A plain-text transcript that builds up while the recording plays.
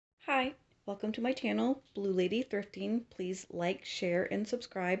Hi, welcome to my channel, Blue Lady Thrifting. Please like, share, and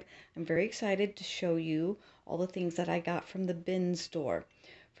subscribe. I'm very excited to show you all the things that I got from the bin store.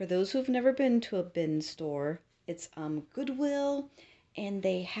 For those who've never been to a bin store, it's Goodwill, and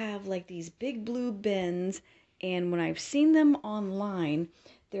they have like these big blue bins, and when I've seen them online,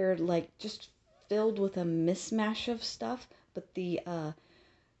 they're like just filled with a mismatch of stuff, but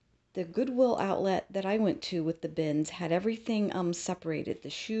the Goodwill outlet that I went to with the bins had everything separated. The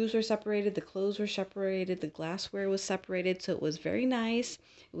shoes were separated, the clothes were separated, the glassware was separated, so it was very nice.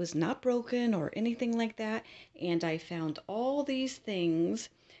 It was not broken or anything like that. And I found all these things,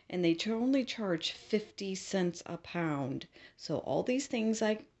 and they only charge 50 cents a pound. So all these things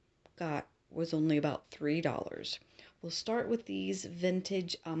I got was only about $3. We'll start with these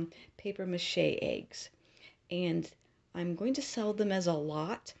vintage paper mache eggs. And I'm going to sell them as a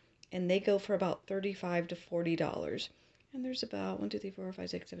lot, and they go for about $35 to $40. And there's about 1, 2, 3, 4, 5,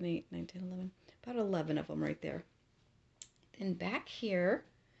 6, 7, 8, 9, 10, 11, about 11 of them right there. Then back here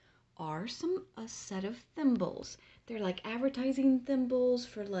are a set of thimbles. They're like advertising thimbles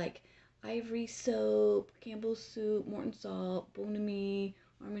for like Ivory Soap, Campbell's Soup, Morton Salt, Bonami,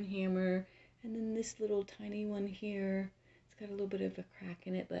 Arm & Hammer, and then this little tiny one here. It's got a little bit of a crack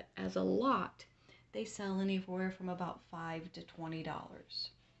in it, but as a lot, they sell anywhere from about $5 to $20.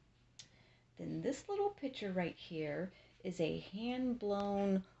 Then this little pitcher right here is a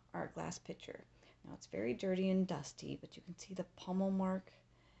hand-blown art glass pitcher. Now it's very dirty and dusty, but you can see the pommel mark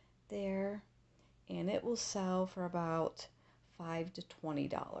there, and it will sell for about $5 to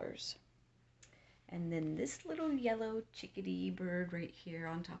 $20. And then this little yellow chickadee bird right here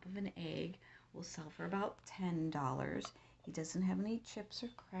on top of an egg will sell for about $10. He doesn't have any chips or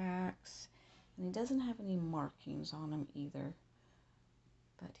cracks, and he doesn't have any markings on him either,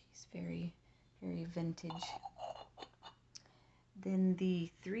 but he's very, very vintage. Then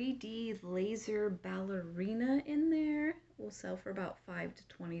the 3D laser ballerina in there will sell for about $5 to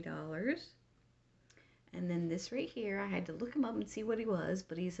 $20. And then this right here, I had to look him up and see what he was,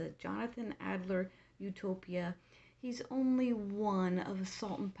 but he's a Jonathan Adler Utopia. He's only one of a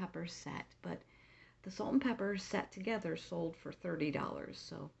salt and pepper set, but the salt and pepper set together sold for $30.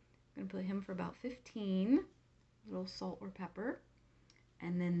 So I'm going to put him for about $15, a little salt or pepper.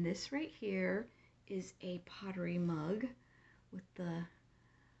 And then this right here is a pottery mug with the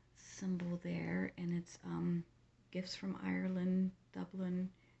symbol there, and it's Gifts from Ireland, Dublin,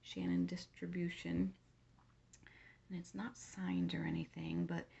 Shannon Distribution. And it's not signed or anything,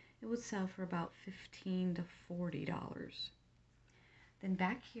 but it would sell for about $15 to $40. Then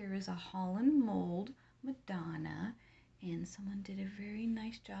back here is a Holland mold Madonna, and someone did a very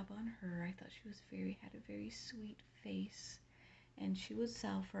nice job on her. I thought she was had a very sweet face, and she would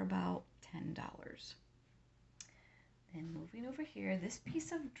sell for about $10. Then moving over here, this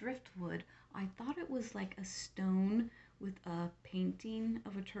piece of driftwood, I thought it was like a stone with a painting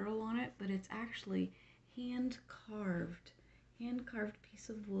of a turtle on it, but it's actually hand-carved piece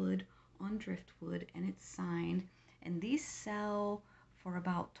of wood on driftwood, and it's signed, and these sell for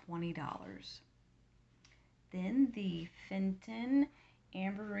about $20. Then the Fenton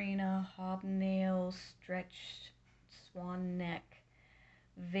Amberina Hobnail Stretched Swan Neck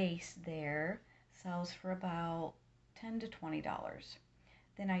vase there sells for about $10 to $20.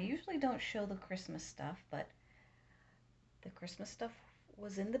 Then I usually don't show the Christmas stuff, but the Christmas stuff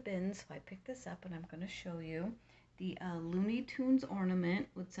was in the bin, so I picked this up and I'm going to show you. The Looney Tunes ornament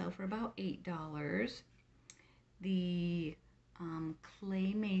would sell for about $8. The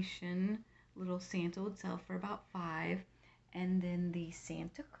claymation little Santa would sell for about $5. And then the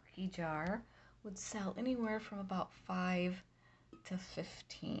Santa cookie jar would sell anywhere from about $5 to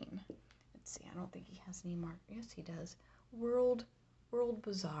 $15. Let's see, I don't think he has any mark. Yes, he does. World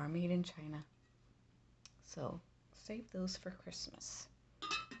Bazaar, made in China. So save those for Christmas.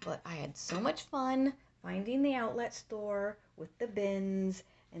 But I had so much fun finding the outlet store with the bins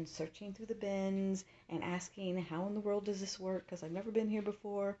and searching through the bins and asking how in the world does this work, because I've never been here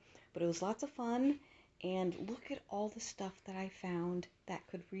before. But it was lots of fun, and look at all the stuff that I found that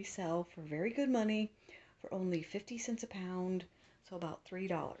could resell for very good money for only 50 cents a pound, so about $3.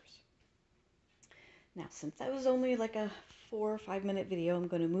 Now, since that was only like a 4 or 5 minute video, I'm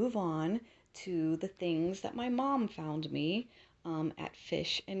going to move on to the things that my mom found me at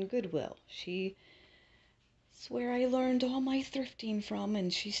Fish and Goodwill. She's where I learned all my thrifting from,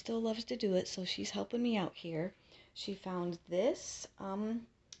 and she still loves to do it, so she's helping me out here. She found this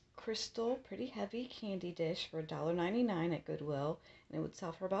crystal, pretty heavy candy dish for $1.99 at Goodwill, and it would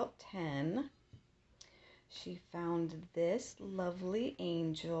sell for about $10. She found this lovely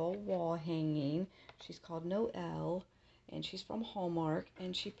angel wall hanging. She's called Noelle, and she's from Hallmark,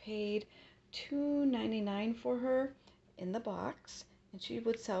 and she paid $2.99 for her in the box, and she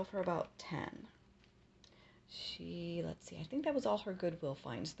would sell for about 10. Let's see, I think that was all her Goodwill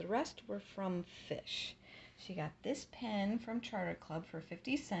finds. The rest were from Fish. She got this pen from Charter Club for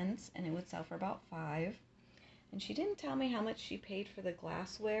 50 cents, and it would sell for about 5. And she didn't tell me how much she paid for the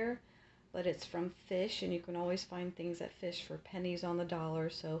glassware, but it's from Fish, and you can always find things at Fish for pennies on the dollar,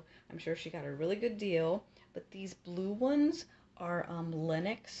 so I'm sure she got a really good deal. But these blue ones are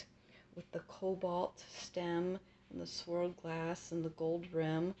Lenox with the cobalt stem and the swirled glass and the gold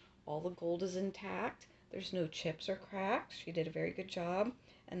rim. All the gold is intact. There's no chips or cracks. She did a very good job.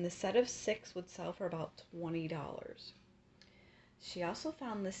 And the set of 6 would sell for about $20. She also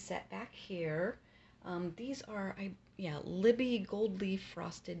found this set back here. These are, Libby Gold Leaf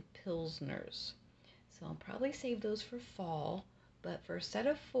Frosted Pilsners. So I'll probably save those for fall, but for a set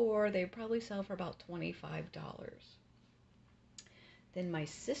of 4, they probably sell for about $25. Then my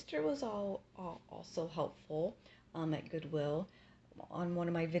sister was also helpful at Goodwill. On one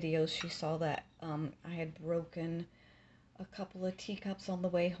of my videos, she saw that I had broken a couple of teacups on the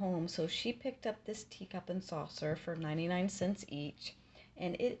way home, so she picked up this teacup and saucer for 99 cents each,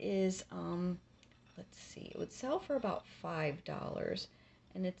 and it is let's see, it would sell for about $5,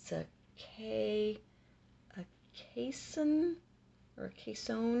 and it's a caisson or a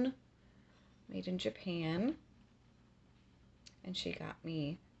caisson made in Japan, and she got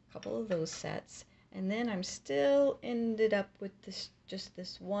me a couple of those sets. And then I'm still ended up with just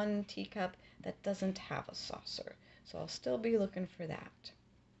this one teacup that doesn't have a saucer, so I'll still be looking for that.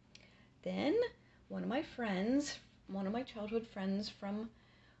 Then one of my childhood friends from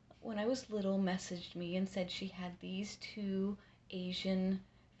when I was little messaged me and said she had these 2 Asian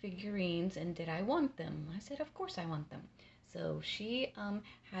figurines and did I want them. I said, of course I want them. So she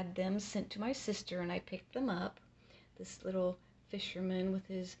had them sent to my sister, and I picked them up. This little fisherman with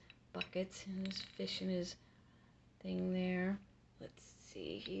his buckets and his fish in his thing there. Let's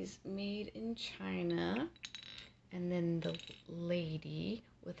see, he's made in China. And then the lady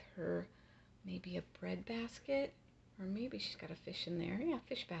with her, maybe a bread basket, or maybe she's got a fish in there. Yeah,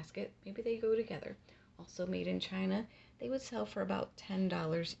 fish basket. Maybe they go together. Also made in China. They would sell for about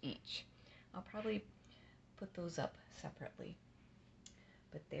 $10 each. I'll probably put those up separately.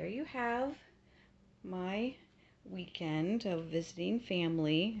 But there you have my weekend of visiting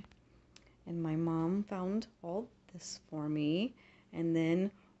family. And my mom found all this for me. And then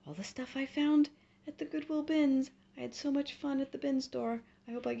all the stuff I found at the Goodwill Bins. I had so much fun at the bin store.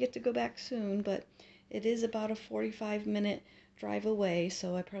 I hope I get to go back soon, but it is about a 45-minute drive away,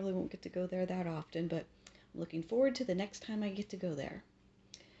 so I probably won't get to go there that often, but I'm looking forward to the next time I get to go there.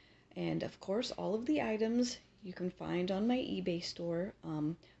 And of course, all of the items you can find on my eBay store,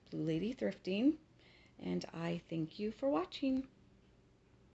 Blue Lady Thrifting, and I thank you for watching.